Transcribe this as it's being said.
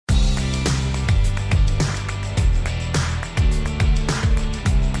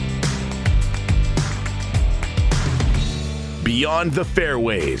Beyond the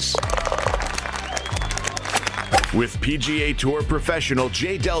Fairways. With PGA Tour professional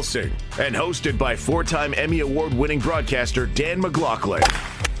Jay Delsing and hosted by four-time Emmy Award-winning broadcaster Dan McLaughlin.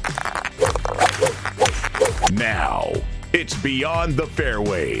 Now, it's Beyond the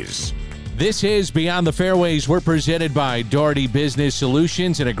Fairways. This is Beyond the Fairways. We're presented by Doherty Business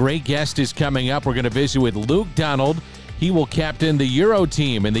Solutions, and a great guest is coming up. We're going to visit with Luke Donald. He will captain the Euro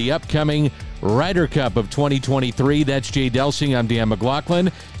team in the upcoming Ryder Cup of 2023. That's Jay Delsing. I'm Dan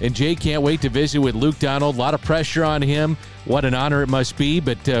McLaughlin. And Jay can't wait to visit with Luke Donald. A lot of pressure on him. What an honor it must be.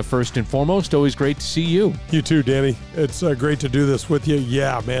 But first and foremost, always great to see you. You too, Danny. It's great to do this with you.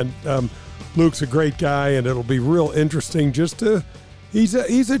 Yeah, man. Luke's a great guy, and it'll be real interesting just to... He's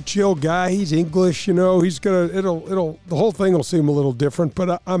a chill guy. He's English, you know. He's gonna the whole thing will seem a little different,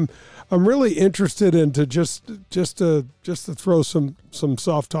 but I'm really interested in to just to throw some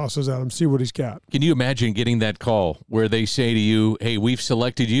soft tosses at him, see what he's got. Can you imagine getting that call where they say to you, "Hey, we've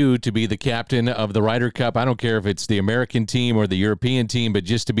selected you to be the captain of the Ryder Cup. I don't care if it's the American team or the European team, but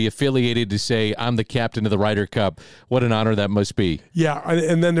just to be affiliated to say I'm the captain of the Ryder Cup." What an honor that must be. Yeah,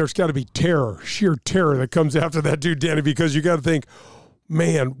 and then there's got to be sheer terror that comes after that, too, Danny, because you got to think,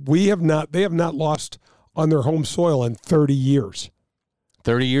 man, they have not lost on their home soil in 30 years.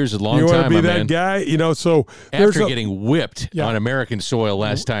 30 years is a long time, You want to be that man. guy? You know, so after getting whipped on American soil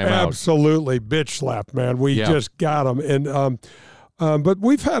last time out. Absolutely. Bitch slapped, man. We just got them. And but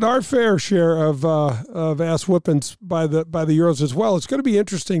we've had our fair share of ass whippings by the Euros as well. It's going to be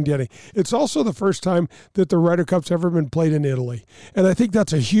interesting, Denny. It's also the first time that the Ryder Cup's ever been played in Italy. And I think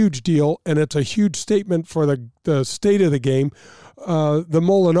that's a huge deal, and it's a huge statement for the state of the game. The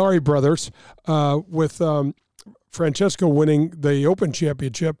Molinari brothers, with Francesco winning the Open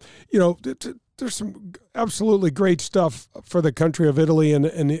Championship, you know, there's some absolutely great stuff for the country of Italy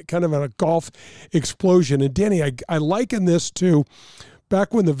and kind of a golf explosion. And Danny, I liken this to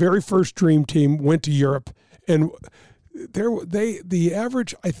back when the very first Dream Team went to Europe, and the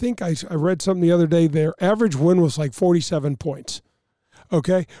average, I think I read something the other day, their average win was like 47 points.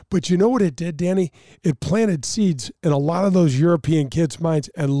 Okay, but you know what it did, Danny? It planted seeds in a lot of those European kids' minds.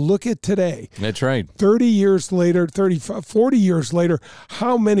 And look at today. That's right. 40 years later,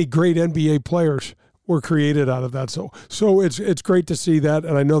 how many great NBA players were created out of that? So it's great to see that,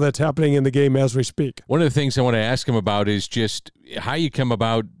 and I know that's happening in the game as we speak. One of the things I want to ask him about is just how you come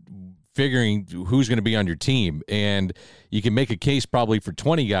about figuring who's going to be on your team. And you can make a case probably for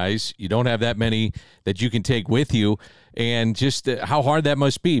 20 guys. You don't have that many that you can take with you. And just how hard that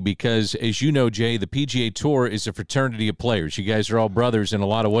must be because, as you know, Jay, the PGA Tour is a fraternity of players. You guys are all brothers in a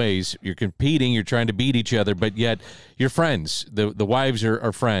lot of ways. You're competing. You're trying to beat each other, but yet you're friends. The wives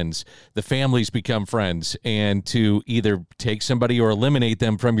are friends. The families become friends. And to either take somebody or eliminate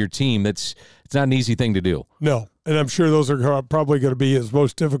them from your team, it's not an easy thing to do. No. And I'm sure those are probably going to be his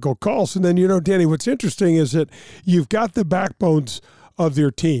most difficult calls. And then, you know, Danny, what's interesting is that you've got the backbones of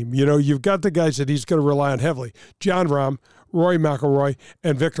their team. You know, you've got the guys that he's going to rely on heavily. Jon Rahm, Rory McIlroy,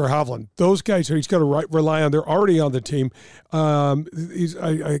 and Viktor Hovland. Those guys he's going to rely on. They're already on the team. I'm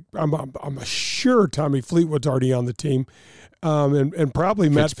sure Tommy Fleetwood's already on the team. And probably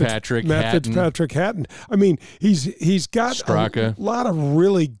Matt Fitzpatrick, Hatton. I mean, he's got Straka. A lot of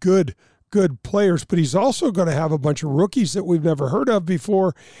really good players, but he's also going to have a bunch of rookies that we've never heard of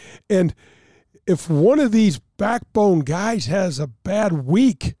before. And if one of these backbone guys has a bad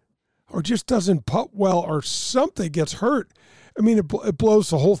week or just doesn't putt well or something gets hurt, I mean, it blows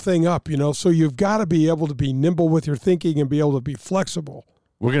the whole thing up, you know. So you've got to be able to be nimble with your thinking and be able to be flexible.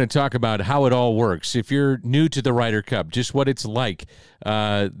 We're going to talk about how it all works. If you're new to the Ryder Cup, just what it's like,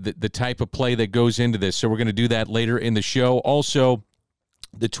 the type of play that goes into this. So we're going to do that later in the show. Also,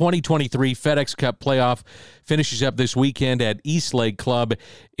 the 2023 FedEx Cup playoff finishes up this weekend at East Lake Club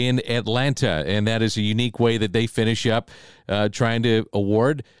in Atlanta, and that is a unique way that they finish up trying to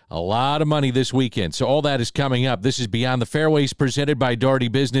award a lot of money this weekend. So all that is coming up. This is Beyond the Fairways presented by Doherty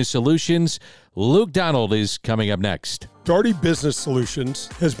Business Solutions. Luke Donald is coming up next. Doherty Business Solutions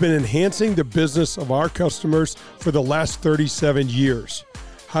has been enhancing the business of our customers for the last 37 years.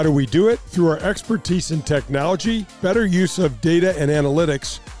 How do we do it? Through our expertise in technology, better use of data and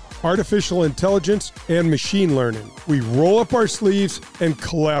analytics, artificial intelligence, and machine learning. We roll up our sleeves and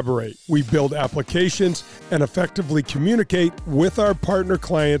collaborate. We build applications and effectively communicate with our partner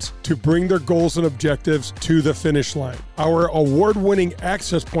clients to bring their goals and objectives to the finish line. Our award-winning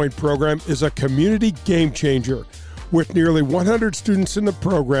Access Point program is a community game changer. With nearly 100 students in the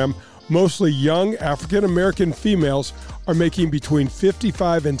program, mostly young African-American females are making between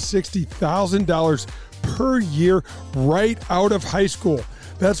 $55,000 and $60,000 per year right out of high school.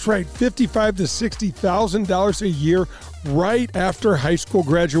 That's right, $55,000 to $60,000 a year right after high school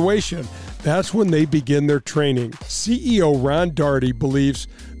graduation. That's when they begin their training. CEO Ron Daugherty believes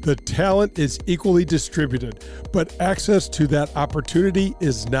the talent is equally distributed, but access to that opportunity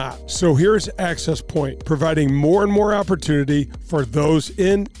is not. So here's Access Point, providing more and more opportunity for those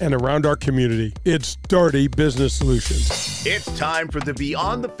in and around our community. It's Daugherty Business Solutions. It's time for the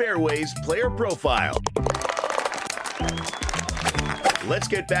Beyond the Fairways player profile. Let's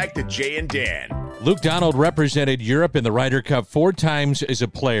get back to Jay and Dan. Luke Donald represented Europe in the Ryder Cup 4 times as a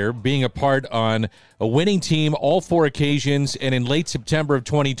player, being a part on a winning team all 4 occasions, and in late September of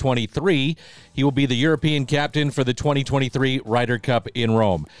 2023, he will be the European captain for the 2023 Ryder Cup in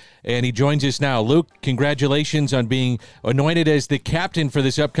Rome. And he joins us now. Luke, congratulations on being anointed as the captain for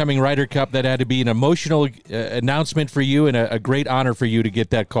this upcoming Ryder Cup. That had to be an emotional announcement for you and a great honor for you to get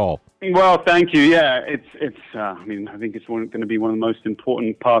that call. Well, thank you. Yeah, it's. I think it's going to be one of the most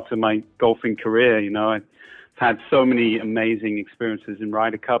important parts of my golfing career. You know, I've had so many amazing experiences in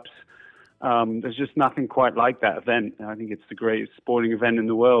Ryder Cups. There's just nothing quite like that event. I think it's the greatest sporting event in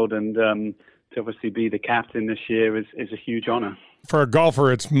the world, and to obviously be the captain this year is a huge honor. For a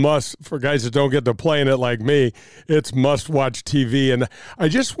golfer, it's must. For guys that don't get to play in it like me, it's must-watch TV. And I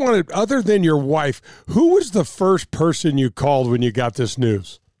just wanted, other than your wife, who was the first person you called when you got this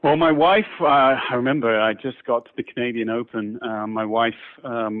news? Well, my wife, I remember I just got to the Canadian Open. My wife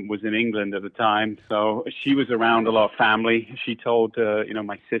was in England at the time, so she was around a lot of family. She told,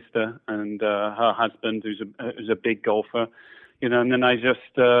 my sister and her husband, who's a big golfer, and then I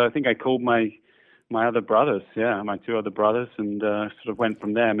think I called my other brothers, my 2 other brothers, and sort of went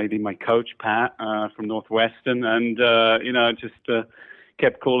from there. Maybe my coach, Pat, from Northwestern, and, just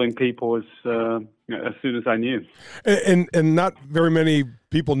kept calling people as soon as I knew. And not very many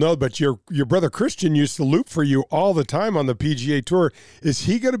people know, but your brother Christian used to loop for you all the time on the PGA Tour. Is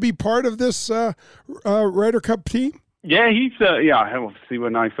he going to be part of this Ryder Cup team? Yeah, he's obviously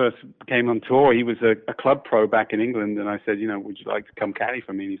when I first came on tour, he was a club pro back in England, and I said, would you like to come caddy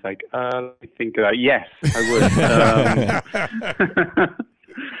for me? And he's like, let me think of that. Yes, I would.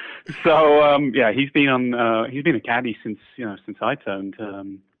 So he's been a caddy since I turned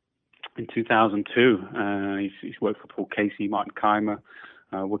in 2002. He's worked for Paul Casey, Martin Keimer,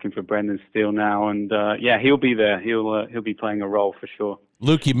 working for Brendan Steele now, and he'll be there. He'll be playing a role for sure.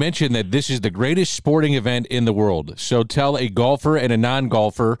 Luke, you mentioned that this is the greatest sporting event in the world. So tell a golfer and a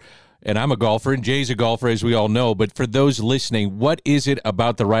non-golfer, and I'm a golfer, and Jay's a golfer, as we all know, but for those listening, what is it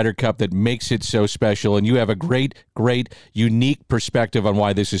about the Ryder Cup that makes it so special? And you have a great, unique perspective on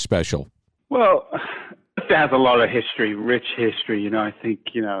why this is special. Well, it has a lot of history, rich history. I think,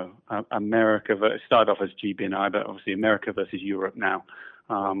 America, it started off as GB&I, but obviously America versus Europe now.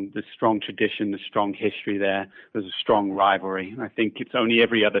 There's strong tradition, there's strong history there. There's a strong rivalry. I think it's only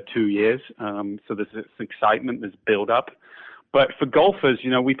every other 2 years. So there's this excitement, there's build-up. But for golfers,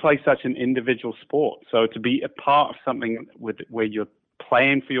 we play such an individual sport. So to be a part of something where you're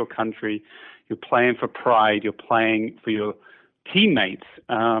playing for your country, you're playing for pride, you're playing for your teammates,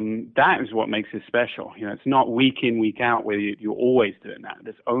 that is what makes it special. It's not week in, week out where you're always doing that.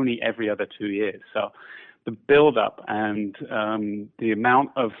 There's only every other 2 years. So the build-up and the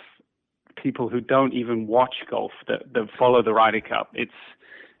amount of people who don't even watch golf that follow the Ryder Cup, it's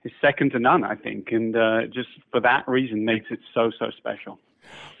second to none, I think, and just for that reason makes it so special.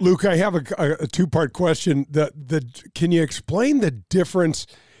 Luke, I have a two-part question. Can you explain the difference,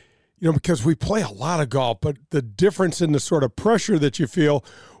 because we play a lot of golf, but the difference in the sort of pressure that you feel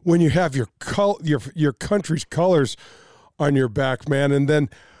when you have your country's colors on your back, man, and then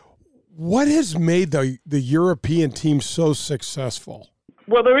what has made the European team so successful?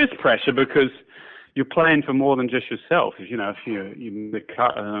 Well, there is pressure because you're playing for more than just yourself. If you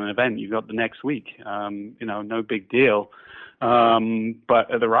cut an event, you've got the next week. No big deal. But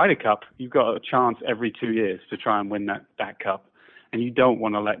at the Ryder Cup, you've got a chance every 2 years to try and win that cup. And you don't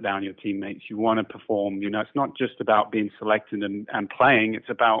want to let down your teammates. You want to perform. It's not just about being selected and playing. It's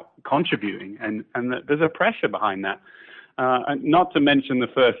about contributing. And there's a pressure behind that. Not to mention the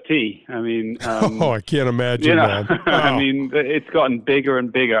first tee. I can't imagine that. Oh. It's gotten bigger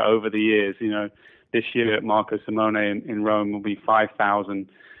and bigger over the years. This year at Marco Simone in Rome will be 5,000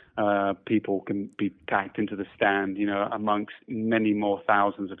 people can be packed into the stand, amongst many more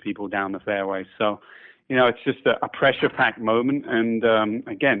thousands of people down the fairway. So, it's just a pressure-packed moment. And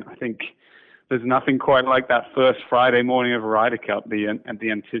again, I think there's nothing quite like that first Friday morning of a Ryder Cup, the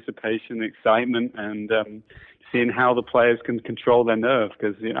anticipation, the excitement, and seeing how the players can control their nerve,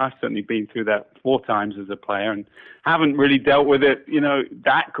 because I've certainly been through that 4 times as a player and haven't really dealt with it,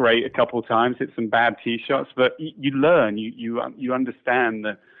 that great a couple of times. Hit some bad tee shots, but you learn, you understand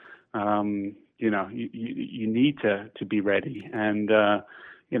that, you need to be ready. And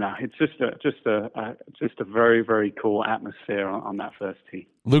it's just a very, very cool atmosphere on that first tee.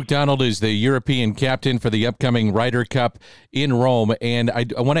 Luke Donald is the European captain for the upcoming Ryder Cup in Rome, and I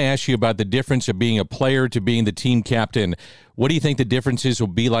want to ask you about the difference of being a player to being the team captain. What do you think the differences will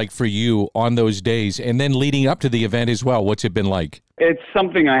be like for you on those days, and then leading up to the event as well? What's it been like? It's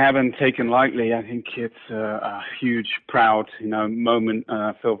something I haven't taken lightly. I think it's a huge, proud, moment.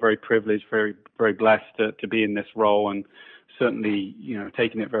 I feel very privileged, very, very blessed to be in this role, and certainly,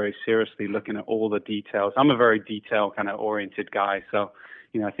 taking it very seriously, looking at all the details. I'm a very detail kind of oriented guy, so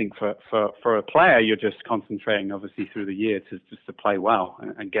I think for a player, you're just concentrating obviously through the year to play well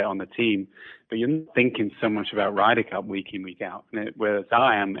and get on the team, but you're not thinking so much about Ryder Cup week in, week out. Whereas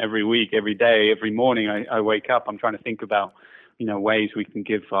I am every week, every day, every morning I wake up, I'm trying to think about ways we can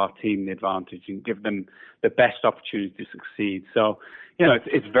give our team the advantage and give them the best opportunity to succeed. So,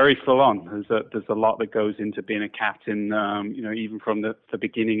 it's very full on. There's a lot that goes into being a captain, even from the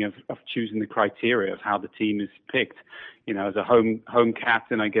beginning of choosing the criteria of how the team is picked. As a home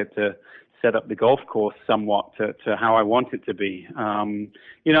captain, I get to set up the golf course somewhat to how I want it to be. And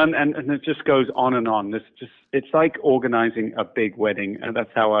it just goes on and on. It's like organizing a big wedding, and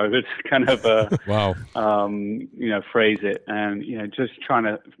that's how I would kind of phrase it. And just trying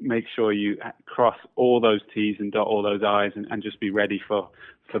to make sure you cross all those T's and dot all those I's, and just be ready for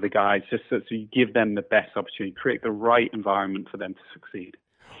the guys, just so you give them the best opportunity, create the right environment for them to succeed.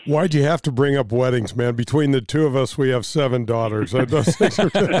 Why'd you have to bring up weddings, man? Between the two of us, we have 7 daughters. Why do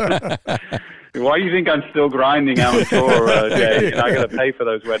you think I'm still grinding out on tour, Jay? I got to pay for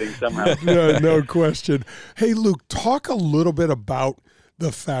those weddings somehow. No question. Hey, Luke, talk a little bit about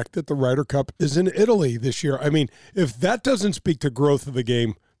the fact that the Ryder Cup is in Italy this year. I mean, if that doesn't speak to growth of the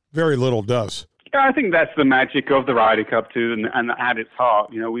game, very little does. Yeah, I think that's the magic of the Ryder Cup too, and at its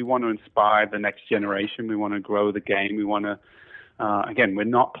heart, we want to inspire the next generation. We want to grow the game. We want to. Again, we're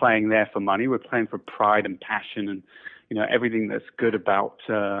not playing there for money. We're playing for pride and passion and, everything that's good about,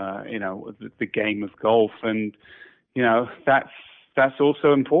 the game of golf. And, that's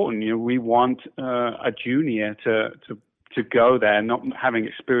also important. We want a junior to go there, not having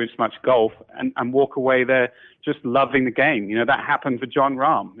experienced much golf, and walk away there just loving the game. That happened for John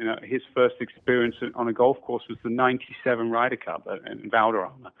Rahm. His first experience on a golf course was the 97 Ryder Cup in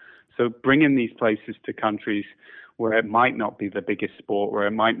Valderrama. So bringing these places to countries where it might not be the biggest sport, where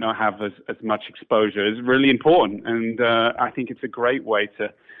it might not have as much exposure, is really important. And I think it's a great way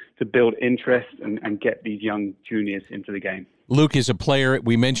to build interest and get these young juniors into the game. Luke is a player.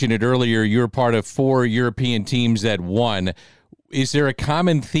 We mentioned it earlier. You're part of 4 European teams that won. Is there a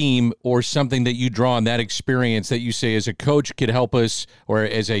common theme or something that you draw on that experience that you say as a coach could help us, or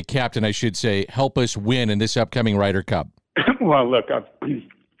as a captain, I should say, help us win in this upcoming Ryder Cup? Well, look, I've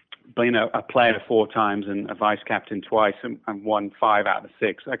been a player 4 times and a vice captain twice, and won 5 out of the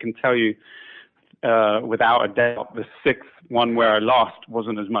 6. I can tell you without a doubt, the 6th one where I lost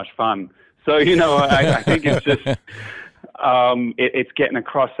wasn't as much fun. So, I think it's just it's getting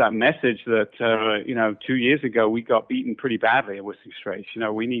across that message that, 2 years ago we got beaten pretty badly at Whistling Straits.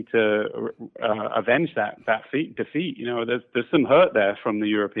 We need to avenge that defeat. There's some hurt there from the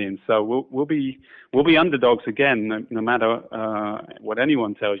Europeans. So we'll be underdogs again, no matter what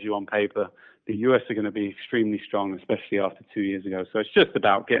anyone tells you on paper. The US are going to be extremely strong, especially after 2 years ago. So it's just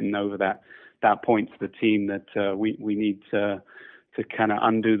about getting over that point to the team that we need to kind of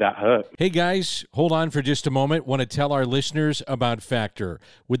undo that hurt. Hey guys, hold on for just a moment. Want to tell our listeners about Factor.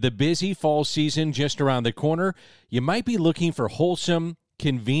 With the busy fall season just around the corner, you might be looking for wholesome,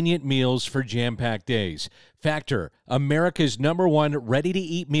 convenient meals for jam-packed days. Factor, America's #1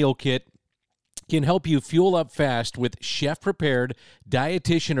 ready-to-eat meal kit, can help you fuel up fast with chef-prepared,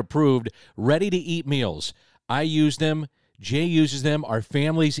 dietitian-approved, ready-to-eat meals. I use them. Jay uses them. Our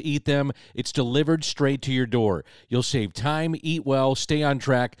families eat them. It's delivered straight to your door. You'll save time, eat well, stay on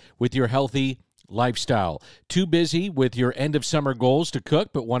track with your healthy lifestyle. Too busy with your end-of-summer goals to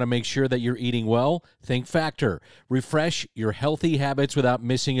cook, but want to make sure that you're eating well? Think Factor. Refresh your healthy habits without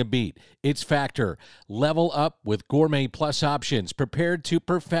missing a beat. It's Factor. Level up with Gourmet Plus options, prepared to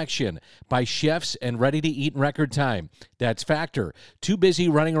perfection by chefs and ready to eat in record time. That's Factor. Too busy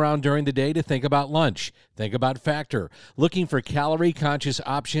running around during the day to think about lunch? Think about Factor. Looking for calorie-conscious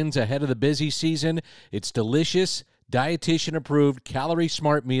options ahead of the busy season? It's delicious, dietitian-approved,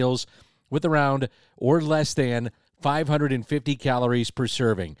 calorie-smart meals with around or less than 550 calories per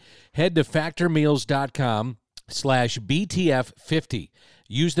serving. Head to factormeals.com/BTF50.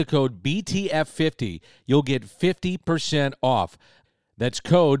 Use the code BTF50. You'll get 50% off. That's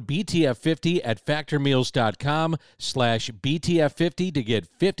code BTF50 at factormeals.com/BTF50 to get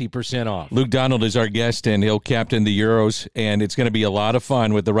 50% off. Luke Donald is our guest, and he'll captain the Euros, and it's going to be a lot of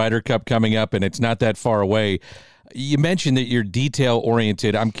fun with the Ryder Cup coming up, and it's not that far away. You mentioned that you're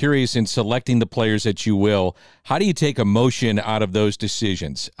detail-oriented. I'm curious, in selecting the players that you will, how do you take emotion out of those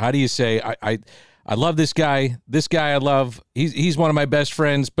decisions? How do you say, I love this guy. This guy I love. He's one of my best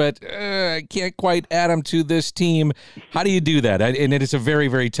friends, but I can't quite add him to this team. How do you do that? And it is a very,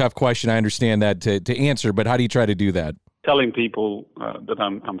 very tough question. I understand that to answer, but how do you try to do that? Telling people that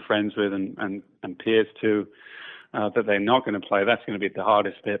I'm friends with and peers too that they're not going to play, that's going to be the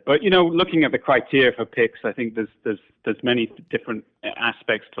hardest bit. But, looking at the criteria for picks, I think there's many different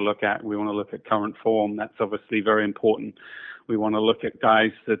aspects to look at. We want to look at current form. That's obviously very important. We want to look at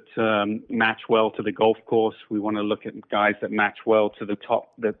guys that match well to the golf course. We want to look at guys that match well to the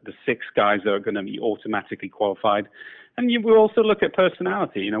top, the 6 guys that are going to be automatically qualified. And we'll also look at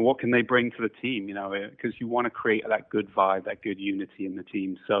personality. What can they bring to the team? Because you want to create that good vibe, that good unity in the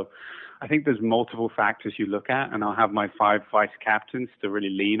team. So I think there's multiple factors you look at, and I'll have my 5 vice captains to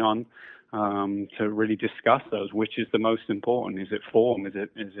really lean on. To really discuss those, which is the most important. Is it form? Is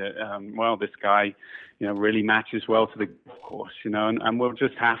it this guy, really matches well to the golf course, and we'll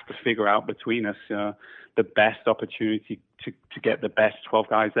just have to figure out between us the best opportunity to get the best 12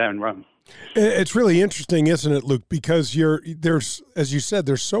 guys there and run. It's really interesting, isn't it, Luke? Because there's, as you said,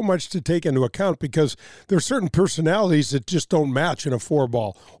 there's so much to take into account because there's certain personalities that just don't match in a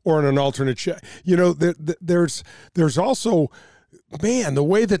 4-ball or in an alternate shot. There's also, man, the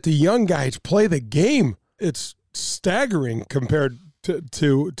way that the young guys play the game, it's staggering compared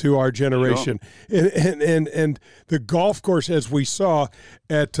to our generation. Sure. And the golf course, as we saw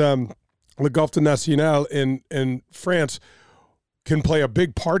at Le Golf National in France, can play a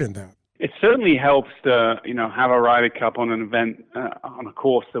big part in that. It certainly helps to, have a Ryder Cup on an event, on a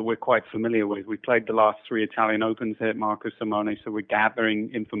course that we're quite familiar with. We played the last 3 Italian Opens here at Marco Simone, so we're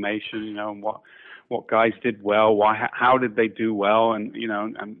gathering information, on what guys did well, how did they do well, and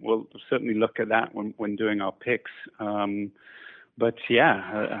we'll certainly look at that when doing our picks. But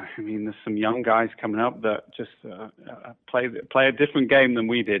there's some young guys coming up that just play a different game than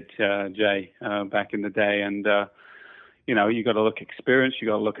we did, Jay, back in the day, and you got to look at experience, you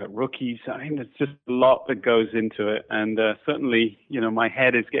got to look at rookies. I mean, there's just a lot that goes into it, and certainly, my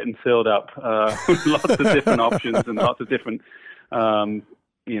head is getting filled up with lots of different options and lots of different.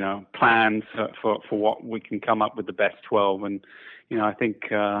 Plans for what we can come up with the best 12. And, I think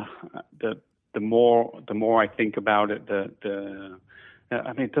the more I think about it,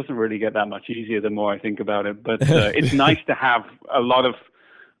 it doesn't really get that much easier the more I think about it. But it's nice to have a lot of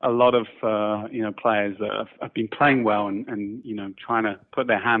players that have been playing well and trying to put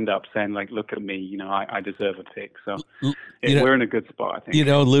their hand up saying, like, look at me, I deserve a pick. So we're in a good spot, I think.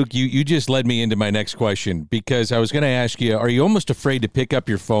 Luke, you just led me into my next question because I was going to ask you, are you almost afraid to pick up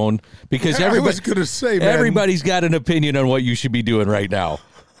your phone? Because everybody's got an opinion on what you should be doing right now.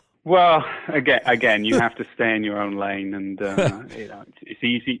 Well, again, you have to stay in your own lane, and it's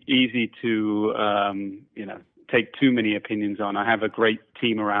easy to take too many opinions on. I have a great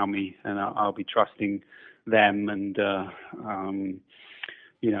team around me, and I'll be trusting them, and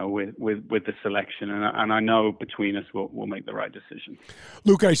with the selection, and I know between us we'll make the right decision.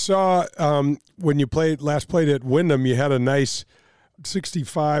 Luke, I saw when you last played at Wyndham, you had a nice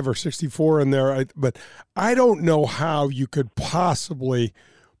 65 or 64 in there, but I don't know how you could possibly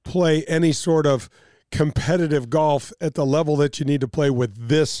play any sort of competitive golf at the level that you need to play with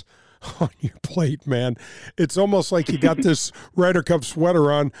this on your plate, man. It's almost like you got this Ryder Cup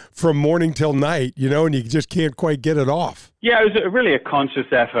sweater on from morning till night, and you just can't quite get it off. Yeah, it was really a conscious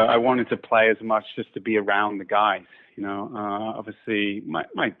effort. I wanted to play as much just to be around the guys. Obviously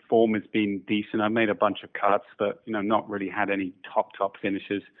my form has been decent. I made a bunch of cuts, but, not really had any top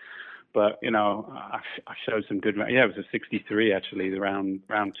finishes. But, I showed some good, it was a 63 actually, the round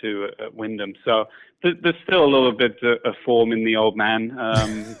 2 at Wyndham. So there's still a little bit of form in the old man.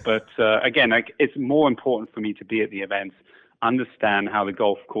 But again, it's more important for me to be at the events, understand how the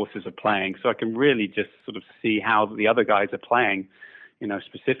golf courses are playing, so I can really just sort of see how the other guys are playing,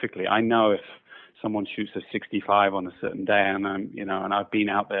 specifically. I know if someone shoots a 65 on a certain day, and and I've been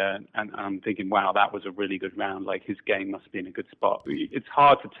out there, and I'm thinking, wow, that was a really good round. Like, his game must be in a good spot. It's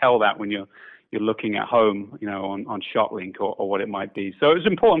hard to tell that when you're looking at home, on ShotLink or what it might be. So it was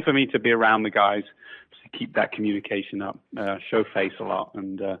important for me to be around the guys, to keep that communication up, show face a lot,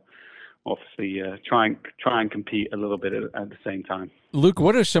 and obviously try and compete a little bit at the same time. Luke,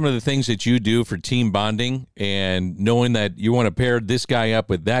 what are some of the things that you do for team bonding and knowing that you want to pair this guy up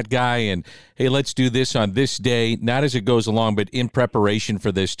with that guy and, hey, let's do this on this day, not as it goes along, but in preparation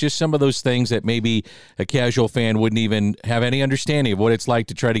for this? Just some of those things that maybe a casual fan wouldn't even have any understanding of what it's like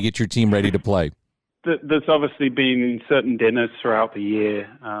to try to get your team ready to play. There's obviously been certain dinners throughout the year,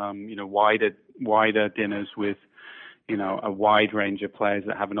 wider dinners with, a wide range of players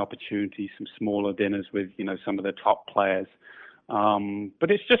that have an opportunity, some smaller dinners with, some of the top players.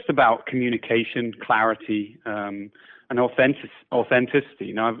 But it's just about communication, clarity, and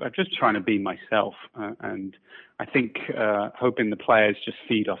authenticity. I'm just trying to be myself, and I think hoping the players just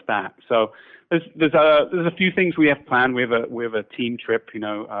feed off that. So there's a few things we have planned. We have a team trip,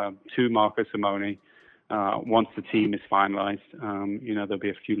 to Marco Simone. Once the team is finalized, there'll be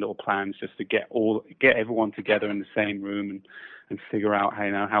a few little plans just to get everyone together in the same room and figure out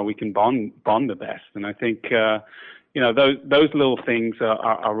how we can bond the best. And I think those little things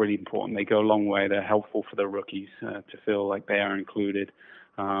are really important. They go a long way. They're helpful for the rookies to feel like they are included.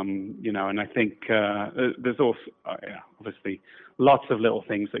 And I think there's also obviously lots of little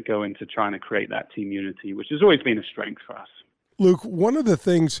things that go into trying to create that team unity, which has always been a strength for us. Luke, one of the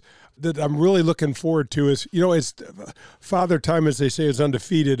things that I'm really looking forward to is, as Father Time, as they say, is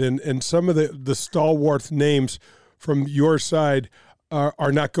undefeated, and some of the stalwart names from your side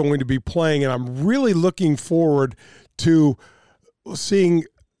are not going to be playing, and I'm really looking forward to seeing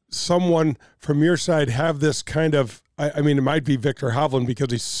someone from your side have this kind of, I mean, it might be Victor Hovland because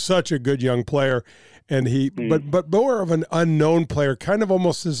he's such a good young player, and but more of an unknown player, kind of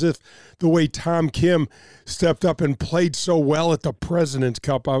almost as if the way Tom Kim stepped up and played so well at the President's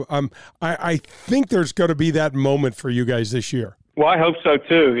Cup. I think there's going to be that moment for you guys this year. Well, I hope so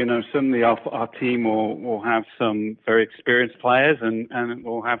too. Certainly our team will have some very experienced players and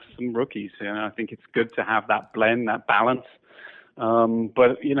we'll have some rookies. I think it's good to have that blend, that balance.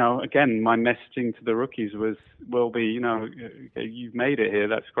 But again, my messaging to the rookies will be, you've made it here.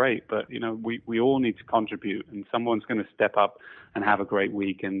 That's great. But, we all need to contribute, and someone's going to step up and have a great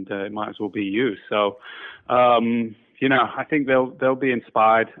week, and it might as well be you. So, I think they'll be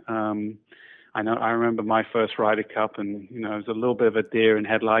inspired. I remember my first Ryder Cup, and, it was a little bit of a deer in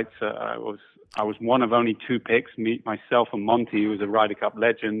headlights. I was one of only two picks, myself and Monty, who was a Ryder Cup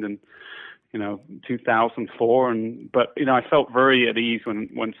legend, and 2004, but I felt very at ease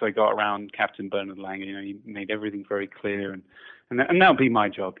once I got around Captain Bernard Langer. He made everything very clear, and that'll be my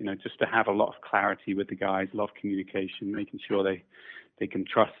job. Just to have a lot of clarity with the guys, a lot of communication, making sure they can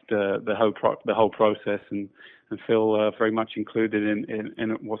trust the whole process and feel very much included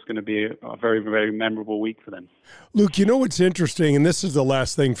in what's going to be a very, very memorable week for them. Luke, what's interesting, and this is the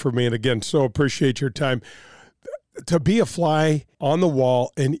last thing for me, and again, so appreciate your time. To be a fly on the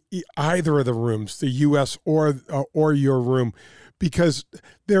wall in either of the rooms, the U.S. or your room, because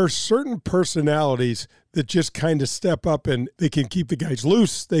there are certain personalities that just kind of step up and they can keep the guys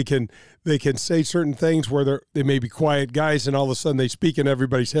loose. They can say certain things where they may be quiet guys, and all of a sudden they speak and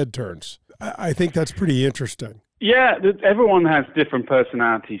everybody's head turns. I think that's pretty interesting. Yeah, everyone has different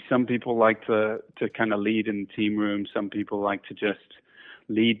personalities. Some people like to kind of lead in the team room. Some people like to just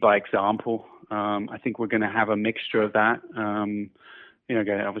lead by example. I think we're going to have a mixture of that.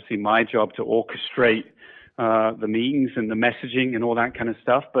 Again, obviously my job to orchestrate the meetings and the messaging and all that kind of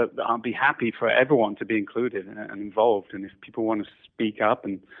stuff, but I'll be happy for everyone to be included and involved. And if people want to speak up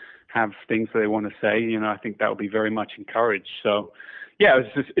and have things that they want to say, I think that will be very much encouraged. So, yeah,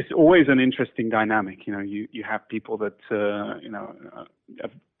 it's always an interesting dynamic. You have people that,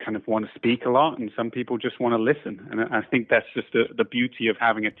 kind of want to speak a lot, and some people just want to listen. And I think that's just the beauty of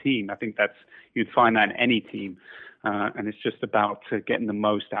having a team. I think you'd find that in any team. And it's just about getting the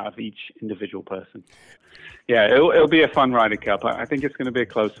most out of each individual person. Yeah, it'll be a fun Ryder Cup. I think it's going to be a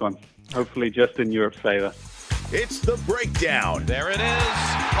close one. Hopefully just in Europe's favor. It's the breakdown. There it is.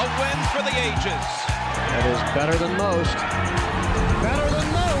 A win for the ages. That is better than most. Better than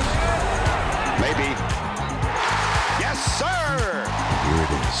most. Maybe. Yes, sir. Here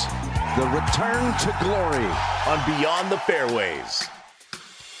it is. The return to glory on Beyond the Fairways.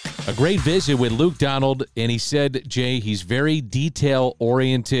 A great visit with Luke Donald, and he said, Jay, he's very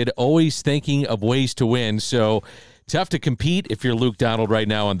detail-oriented, always thinking of ways to win. So tough to compete if you're Luke Donald right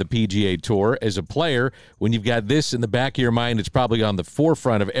now on the PGA Tour. As a player, when you've got this in the back of your mind, it's probably on the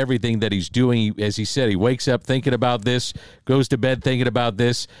forefront of everything that he's doing. As he said, he wakes up thinking about this, goes to bed thinking about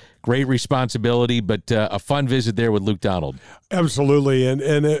this. great responsibility, but a fun visit there with Luke Donald. Absolutely, and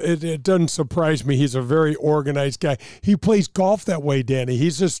it doesn't surprise me. He's a very organized guy. He plays golf that way, Danny.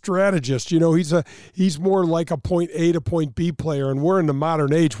 He's a strategist. He's more like a point A to point B player, and we're in the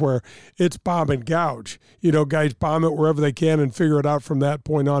modern age where it's bomb and gouge. Guys bomb it wherever they can and figure it out from that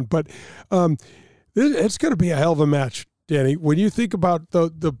point on. But it's going to be a hell of a match, Danny. When you think about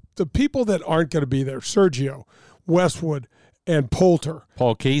the people that aren't going to be there, Sergio, Westwood, and Poulter.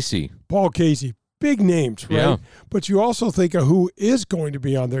 Paul Casey. Big names, right? Yeah. But you also think of who is going to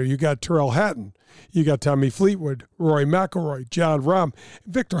be on there. You got Terrell Hatton. You got Tommy Fleetwood, Rory McIlroy, John Rahm.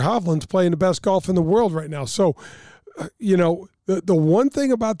 Victor Hovland's playing the best golf in the world right now. So, the one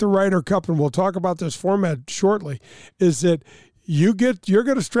thing about the Ryder Cup, and we'll talk about this format shortly, is that you're going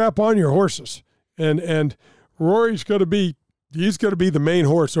to strap on your horses. And Rory's going to be he's going to be the main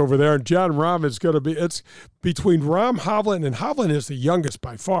horse over there, and John Rahm is going to be – it's between Rahm, Hovland, and Hovland is the youngest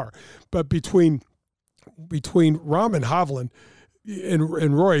by far. But between Rahm and Hovland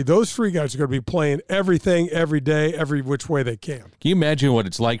and Rory, those three guys are going to be playing everything, every day, every which way they can. Can you imagine what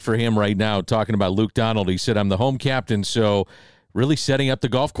it's like for him right now, talking about Luke Donald? He said, I'm the home captain, so really setting up the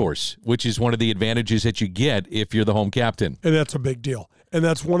golf course, which is one of the advantages that you get if you're the home captain. And that's a big deal. And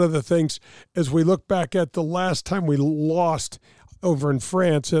that's one of the things, as we look back at the last time we lost over in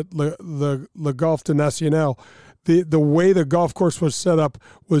France at Le Golf de National, the way the golf course was set up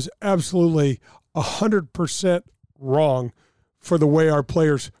was absolutely 100% wrong for the way our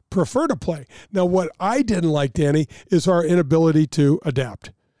players prefer to play. Now, what I didn't like, Danny, is our inability to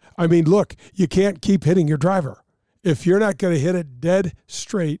adapt. I mean, look, you can't keep hitting your driver. If you're not going to hit it dead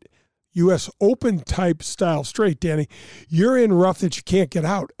straight, U.S. Open type style straight, Danny, you're in rough that you can't get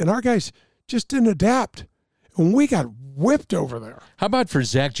out. And our guys just didn't adapt. And we got whipped over there. How about for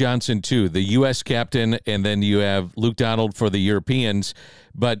Zach Johnson, too, the U.S. captain, and then you have Luke Donald for the Europeans.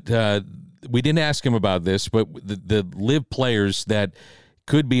 But we didn't ask him about this, but the live players that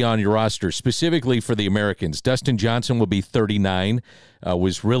could be on your roster, specifically for the Americans. Dustin Johnson will be 39,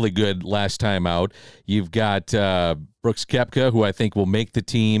 was really good last time out. You've got Brooks Koepka, who I think will make the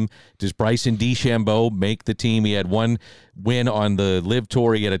team. Does Bryson DeChambeau make the team? He had one win on the Live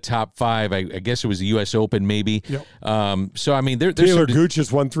Tour. He had a top five. I guess it was the U.S. Open, maybe. Yep. So, I mean, there's Taylor Gooch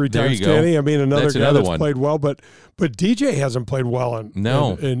has won 3 times, Danny. I mean, another guy that's one. played well, but DJ hasn't played well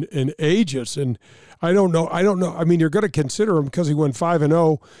in ages. And I don't know. I mean, you're going to consider him because he went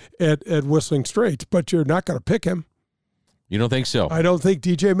 5-0 at Whistling Straits, but you're not going to pick him. You don't think so? I don't think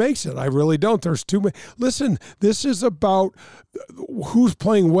DJ makes it. I really don't. There's too many. Listen, this is about who's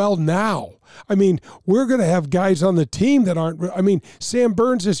playing well now. I mean, we're going to have guys on the team that aren't. I mean, Sam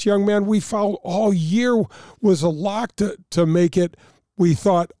Burns, this young man we followed all year, was a lock to make it. We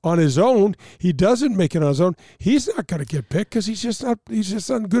thought on his own. He doesn't make it on his own. He's not going to get picked because he's just not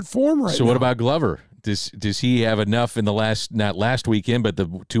in good form right now. So what about Glover? Does he have enough in the not last weekend, but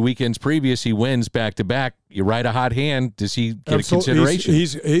the 2 weekends previous, he wins back-to-back. You ride a hot hand. Does he get a consideration?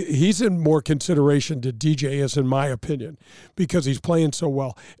 He's in more consideration to DJ is, in my opinion, because he's playing so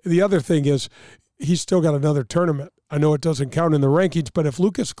well. The other thing is he's still got another tournament. I know it doesn't count in the rankings, but if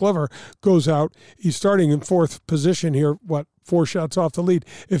Lucas Glover goes out, he's starting in 4th position here, 4 shots off the lead.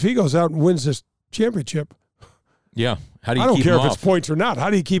 If he goes out and wins this championship, yeah. How do you I don't keep care him if off? it's points or not. How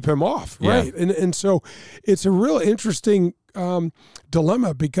do you keep him off, right? Yeah. And so it's a real interesting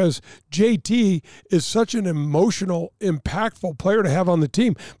dilemma because JT is such an emotional, impactful player to have on the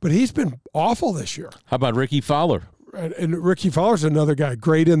team, but he's been awful this year. How about Ricky Fowler? And Ricky Fowler's another guy,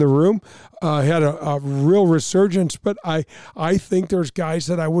 great in the room, had a real resurgence. But I think there's guys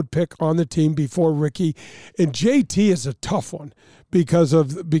that I would pick on the team before Ricky. And JT is a tough one because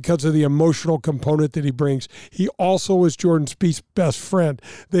of the emotional component that he brings. He also is Jordan Spieth's best friend.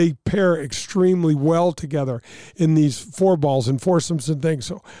 They pair extremely well together in these 4 balls and foursomes and things.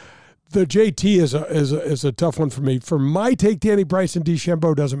 So the JT is a tough one for me. For my take, Danny, Bryson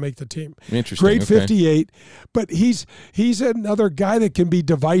DeChambeau doesn't make the team. Interesting. Great okay. 58, but he's another guy that can be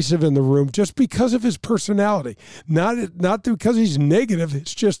divisive in the room just because of his personality. Not because he's negative.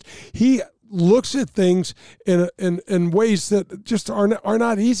 It's just he looks at things in ways that just are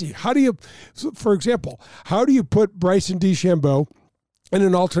not easy. For example, how do you put Bryson DeChambeau in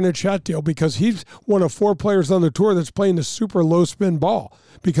an alternate shot deal because he's one of 4 players on the tour that's playing the super low spin ball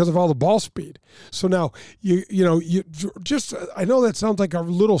because of all the ball speed. So now you just, I know that sounds like a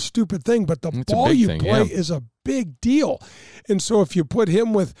little stupid thing, but the ball you play is a big deal. And so if you put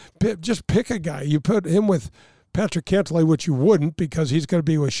him with, just pick a guy, you put him with Patrick Cantlay, which you wouldn't because he's going to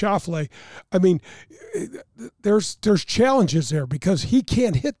be with Schauffele. I mean, there's challenges there because he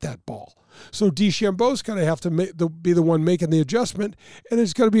can't hit that ball. So DeChambeau's going to have to be the one making the adjustment, and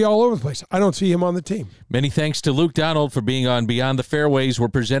it's going to be all over the place. I don't see him on the team. Many thanks to Luke Donald for being on Beyond the Fairways. We're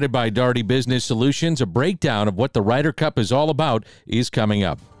presented by Daugherty Business Solutions. A breakdown of what the Ryder Cup is all about is coming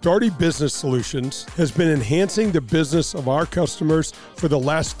up. Daugherty Business Solutions has been enhancing the business of our customers for the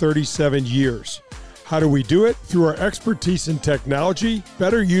last 37 years. How do we do it? Through our expertise in technology,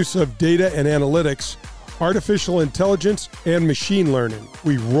 better use of data and analytics, artificial intelligence, and machine learning.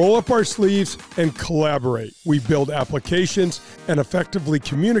 We roll up our sleeves and collaborate. We build applications and effectively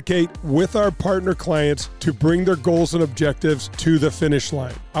communicate with our partner clients to bring their goals and objectives to the finish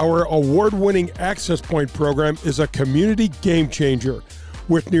line. Our award-winning Access Point program is a community game changer.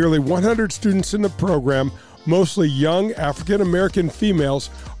 With nearly 100 students in the program, mostly young African-American females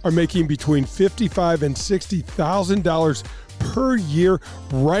are making between $55,000 and $60,000 per year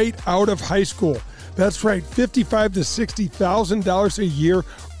right out of high school. That's right, $55,000 to $60,000 a year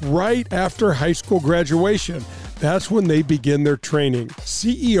right after high school graduation. That's when they begin their training.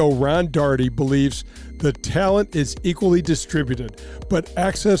 CEO Ron Daugherty believes the talent is equally distributed, but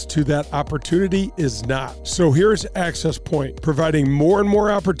access to that opportunity is not. So here's Access Point, providing more and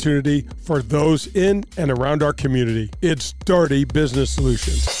more opportunity for those in and around our community. It's Daugherty Business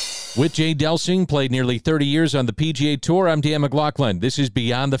Solutions. With Jay Delsing, played nearly 30 years on the PGA Tour, I'm Dan McLaughlin. This is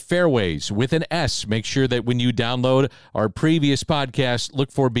Beyond the Fairways with an S. Make sure that when you download our previous podcast,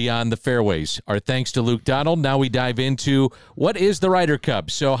 look for Beyond the Fairways. Our thanks to Luke Donald. Now we dive into what is the Ryder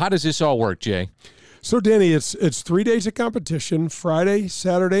Cup. So how does this all work, Jay? So, Danny, it's 3 days of competition, Friday,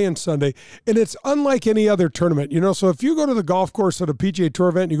 Saturday, and Sunday, and it's unlike any other tournament. So if you go to the golf course at a PGA Tour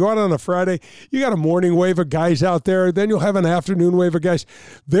event, and you go out on a Friday, you got a morning wave of guys out there, then you'll have an afternoon wave of guys.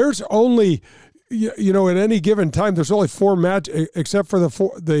 There's only, at any given time, there's only four matches, except for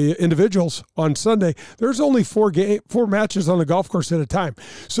the individuals on Sunday. There's only four matches on the golf course at a time.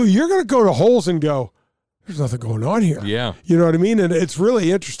 So you're going to go to holes and go, there's nothing going on here. Yeah. You know what I mean? And it's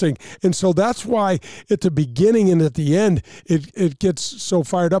really interesting. And so that's why at the beginning and at the end, it gets so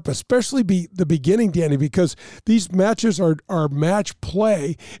fired up, especially the beginning, Danny, because these matches are match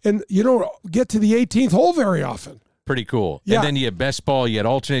play, and you don't get to the 18th hole very often. Pretty cool. Yeah. And then you have best ball, you had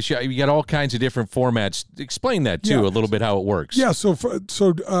alternate shot, you got all kinds of different formats. Explain that too, a little bit how it works. Yeah, so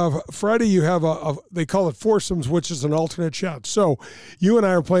Friday you have they call it foursomes, which is an alternate shot. So you and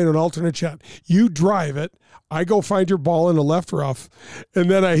I are playing an alternate shot. You drive it. I go find your ball in the left rough,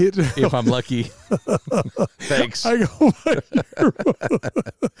 and then I hit. If I'm lucky. Thanks. I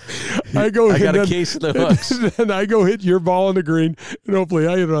got a case of the hooks. And I go hit your ball on the green, and hopefully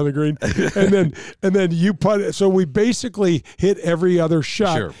I hit it on the green. And then you putt it. So we basically hit every other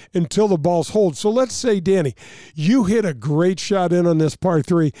shot until the ball's hold. So let's say, Danny, you hit a great shot in on this par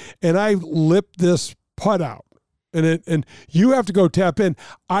 3, and I lip this putt out. And you have to go tap in.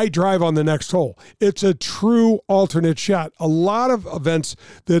 I drive on the next hole. It's a true alternate shot. A lot of events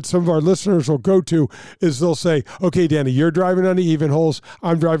that some of our listeners will go to is they'll say, okay, Danny, you're driving on the even holes.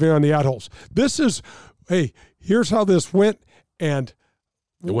 I'm driving on the odd holes. This is, hey, here's how this went. And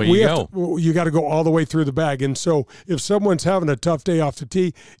the way you go. You got to go all the way through the bag. And so if someone's having a tough day off the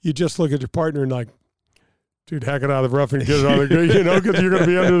tee, you just look at your partner and like, dude, hack it out of the rough and get it on the green, because you're going to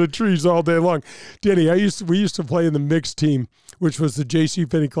be under the trees all day long. Danny, we used to play in the mixed team, which was the J.C.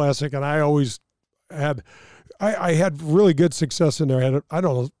 Penney Classic, and I always had, I had really good success in there. I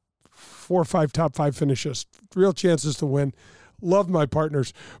had, 4 or 5 top 5 finishes, real chances to win. Loved my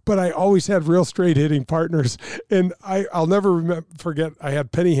partners, but I always had real straight hitting partners. And I'll never forget, I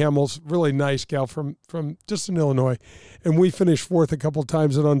had Penny Hamels, really nice gal from just in Illinois, and we finished 4th a couple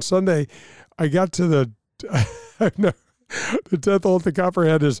times. And on Sunday, I got to the 10th hole at the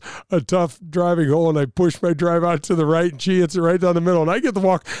Copperhead is a tough driving hole, and I push my drive out to the right, and she hits it right down the middle, and I get the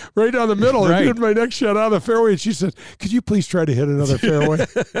walk right down the middle and hit my next shot out of the fairway, and she said, could you please try to hit another fairway?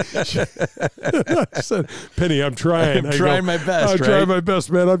 I said, Penny, I'm trying. I'm trying my best. I'm trying my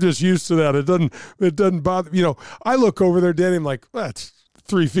best, man. I'm just used to that. It doesn't bother. I look over there, Danny, I'm like, that's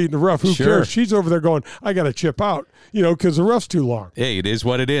 3 feet in the rough. Who cares? She's over there going, I got to chip out, because the rough's too long. Hey, it is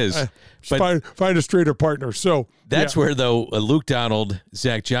what it is. But find a straighter partner. So that's where, though, Luke Donald,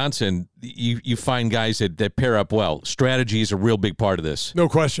 Zach Johnson, you find guys that pair up well. Strategy is a real big part of this. No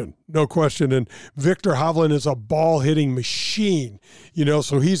question. And Victor Hovland is a ball hitting machine.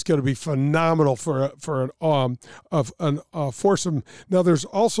 So he's going to be phenomenal for an foursome. Now there's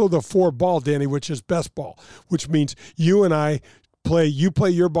also the 4-ball, Danny, which is best ball, which means you and I you play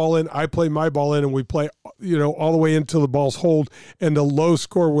your ball in, I play my ball in, and we play, all the way until the ball's hold, and the low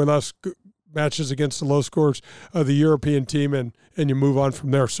score with us matches against the low scores of the European team, and you move on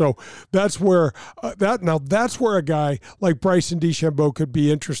from there. So that's where that's where a guy like Bryson DeChambeau could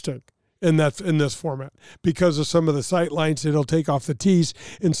be interesting. in this format because of some of the sight lines that he'll take off the tees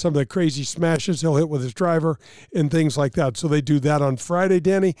and some of the crazy smashes he'll hit with his driver and things like that. So they do that on Friday,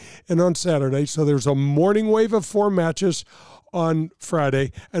 Danny, and on Saturday. So there's a morning wave of 4 matches on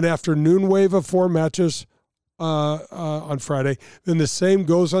Friday, an afternoon wave of 4 matches on Friday. Then the same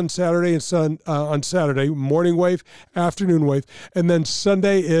goes on Saturday and on Saturday, morning wave, afternoon wave, and then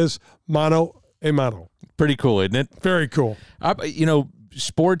Sunday is mano a mano. Pretty cool, isn't it? Very cool.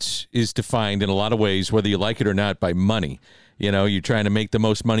 Sports is defined in a lot of ways, whether you like it or not, by money. You're trying to make the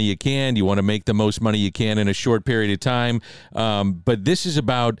most money you can. You want to make the most money you can in a short period of time. But this is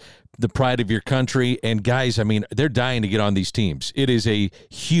about the pride of your country. And guys, they're dying to get on these teams. It is a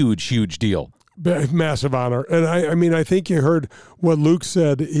huge, huge deal. Massive honor. And I think you heard what Luke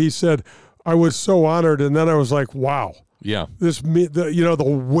said. He said, I was so honored. And then I was like, wow. Yeah. The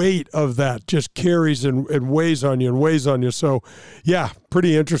weight of that just carries and weighs on you. So, yeah,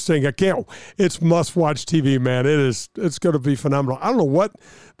 pretty interesting. It's must-watch TV, man. It's going to be phenomenal. I don't know what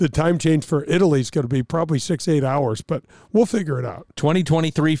the time change for Italy is going to be, probably 6-8 hours, but we'll figure it out.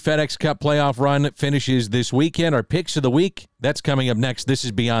 2023 FedEx Cup playoff run finishes this weekend. Our picks of the week, that's coming up next. This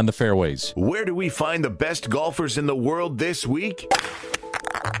is Beyond the Fairways. Where do we find the best golfers in the world this week?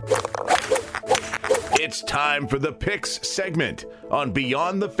 It's time for the picks segment on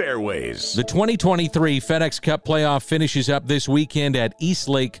Beyond the Fairways. The 2023 FedEx Cup playoff finishes up this weekend at East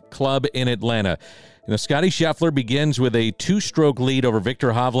Lake Club in Atlanta. Scotty Scheffler begins with a 2-stroke lead over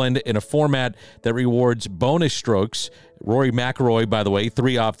Victor Hovland in a format that rewards bonus strokes. Rory McIlroy, by the way,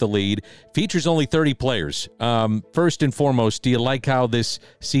 3 off the lead. Features only 30 players. First and foremost, do you like how this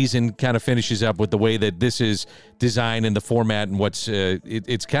season kind of finishes up with the way that this is designed in the format and what's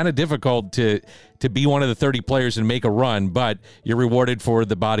it's kind of difficult to be one of the 30 players and make a run, but you're rewarded for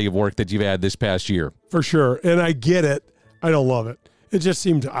the body of work that you've had this past year. For sure, and I get it. I don't love it. It just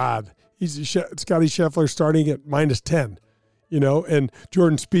seems odd. Scotty Scheffler starting at -10. And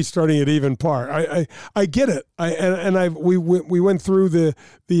Jordan Spieth starting at even par. I get it. We went through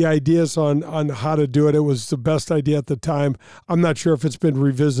the ideas on how to do it. It was the best idea at the time. I'm not sure if it's been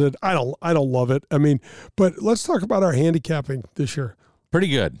revisited. I don't love it. But let's talk about our handicapping this year. Pretty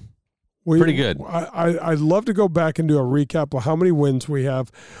good. Pretty good. I'd love to go back and do a recap of how many wins we have.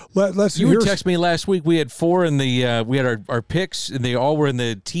 You would text me last week. We had 4 in the we had our picks, and they all were in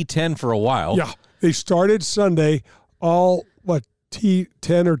the T10 for a while. Yeah, they started Sunday, all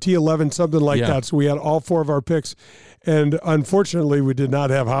T10 or T11, something like that. So we had all 4 of our picks, and unfortunately, we did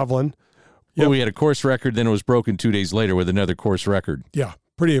not have Hovland. Well, we had a course record, then it was broken 2 days later with another course record. Yeah.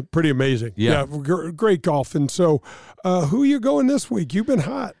 Pretty amazing. Yeah, great golf. And so who are you going this week? You've been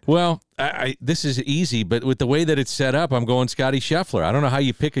hot. Well, this is easy, but with the way that it's set up, I'm going Scotty Scheffler. I don't know how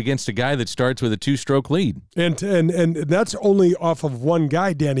you pick against a guy that starts with a 2-stroke lead. And that's only off of one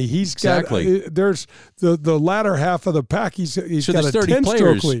guy, Danny. He's got there's the latter half of the pack. He's got a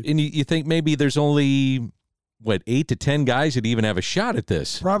 10-stroke lead. And you think maybe there's only 8 to 10 guys that even have a shot at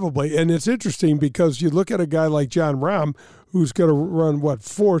this? Probably. And it's interesting because you look at a guy like Jon Rahm, who's going to run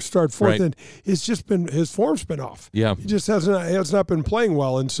start fourth, and it's just been his form's been off. Yeah, he just has not been playing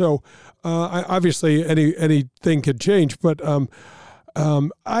well, and so obviously anything could change. But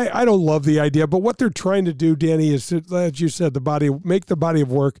I don't love the idea. But what they're trying to do, Danny, is to, as you said, make the body of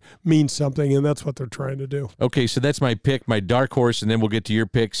work mean something, and that's what they're trying to do. Okay, so that's my pick, my dark horse, and then we'll get to your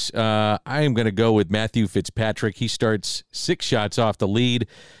picks. I am going to go with Matthew Fitzpatrick. He starts 6 shots off the lead.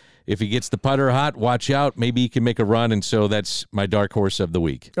 If he gets the putter hot, watch out. Maybe he can make a run, and so that's my dark horse of the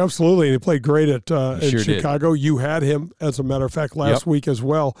week. Absolutely, and he played great in Chicago. Did. You had him, as a matter of fact, last week as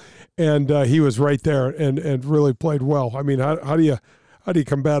well, and he was right there and really played well. How do you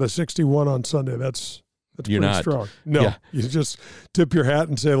combat a 61 on Sunday? That's pretty strong. No, you just tip your hat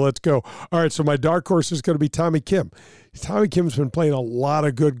and say, let's go. All right, so my dark horse is going to be Tommy Kim. Tommy Kim's been playing a lot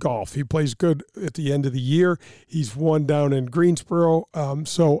of good golf. He plays good at the end of the year. He's won down in Greensboro.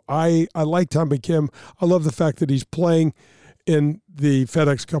 So I like Tommy Kim. I love the fact that he's playing in the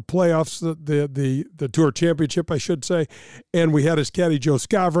FedEx Cup playoffs, the Tour Championship, I should say. And we had his caddy, Joe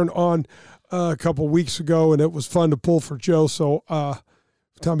Scavron, on a couple weeks ago, and it was fun to pull for Joe. So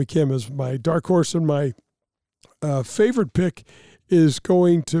Tommy Kim is my dark horse, and my favorite pick is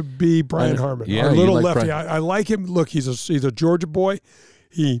going to be Brian Harman, our little lefty. I like him. Look, he's a Georgia boy.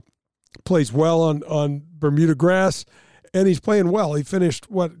 He plays well on Bermuda grass, and he's playing well. He finished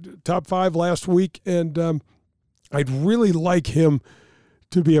top 5 last week, and I'd really like him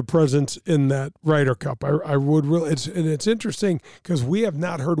to be a presence in that Ryder Cup. I would really. It's interesting because we have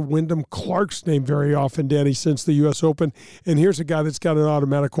not heard Wyndham Clark's name very often, Danny, since the U.S. Open, and here's a guy that's got an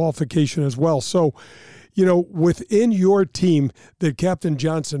automatic qualification as well. So, within your team that Captain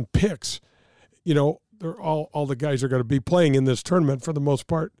Johnson picks, they're all the guys are going to be playing in this tournament for the most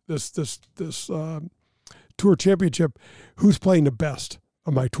part. This Tour Championship, who's playing the best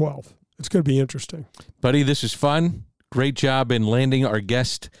of my 12? It's going to be interesting. Buddy, this is fun. Great job in landing our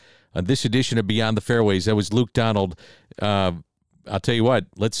guest on this edition of Beyond the Fairways. That was Luke Donald. I'll tell you what,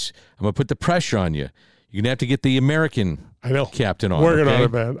 I'm going to put the pressure on you. You're going to have to get the American captain on. Working on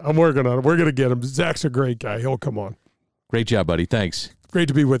it, man. I'm working on it. We're going to get him. Zach's a great guy. He'll come on. Great job, buddy. Thanks. Great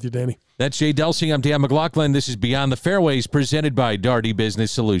to be with you, Danny. That's Jay Delsing. I'm Dan McLaughlin. This is Beyond the Fairways, presented by Daugherty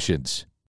Business Solutions.